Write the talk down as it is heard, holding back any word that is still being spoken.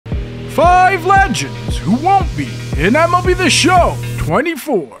5 legends who won't be in MLB The Show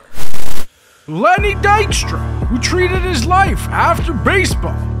 24. Lenny Dykstra, who treated his life after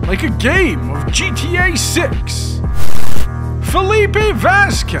baseball like a game of GTA 6. Felipe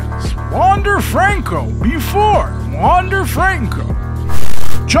Vasquez, Wander Franco before Wander Franco.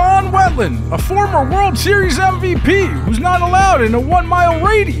 John Wetland, a former World Series MVP who's not allowed in a 1-mile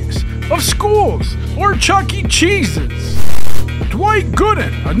radius of schools or Chuck E. Cheese's. Dwight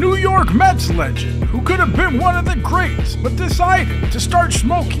Gooden, a New York Mets legend who could have been one of the greats but decided to start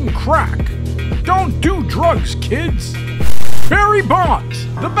smoking crack. Don't do drugs, kids. Barry Bonds,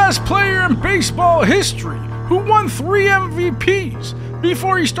 the best player in baseball history who won 3 MVPs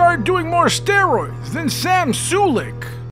before he started doing more steroids than Sam Sulik.